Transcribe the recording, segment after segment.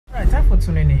Thanks for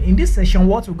tuning in. In this session,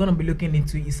 what we're going to be looking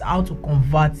into is how to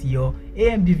convert your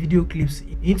AMV video clips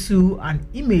into an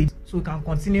image so you can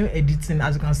continue editing.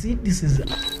 As you can see, this is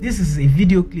a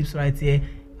video clips right here.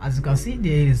 As you can see,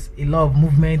 there is a lot of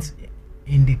movement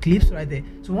in the clips right there.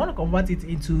 So we want to convert it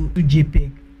into JPEG,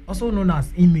 also known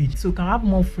as image, so you can have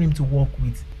more frame to work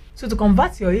with. So to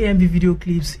convert your AMV video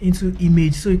clips into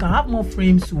image so you can have more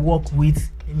frames to work with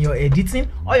in your editing,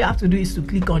 all you have to do is to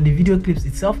click on the video clips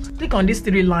itself, click on this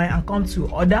three line and come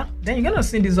to other. Then you're gonna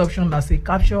see this option that says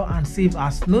capture and save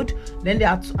as node. Then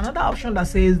there's another option that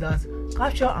says that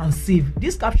capture and save.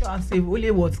 This capture and save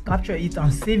only what capture it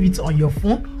and save it on your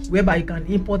phone, whereby you can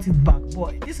import it back.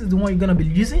 But this is the one you're gonna be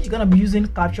using. You're gonna be using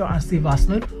capture and save as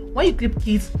node. When you click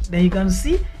it, then you can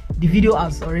see the video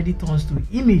has already turned to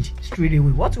image straight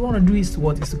away. What you want to do is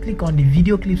to click on the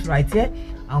video clips right here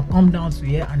and come down to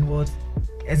here and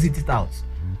exit it out.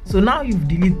 So now you've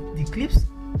deleted the clips,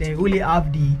 then you only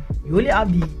have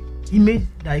the image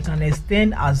that you can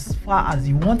extend as far as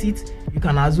you want it. You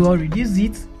can as well reduce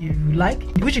it if you like,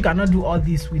 which you cannot do all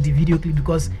this with the video clip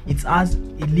because it has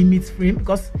a limit frame.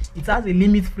 But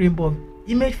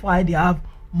image file, they have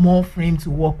more frame to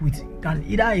work with. You can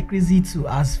either increase it to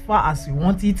as far as you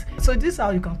want it. So this is how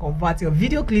you can convert your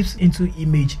video clips into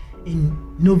image in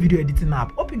Nodevideo editing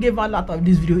app. Hope you gave value out of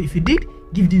this video. If you did,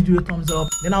 give this video a thumbs up.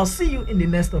 Then I'll see you in the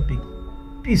next topic.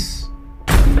 Peace.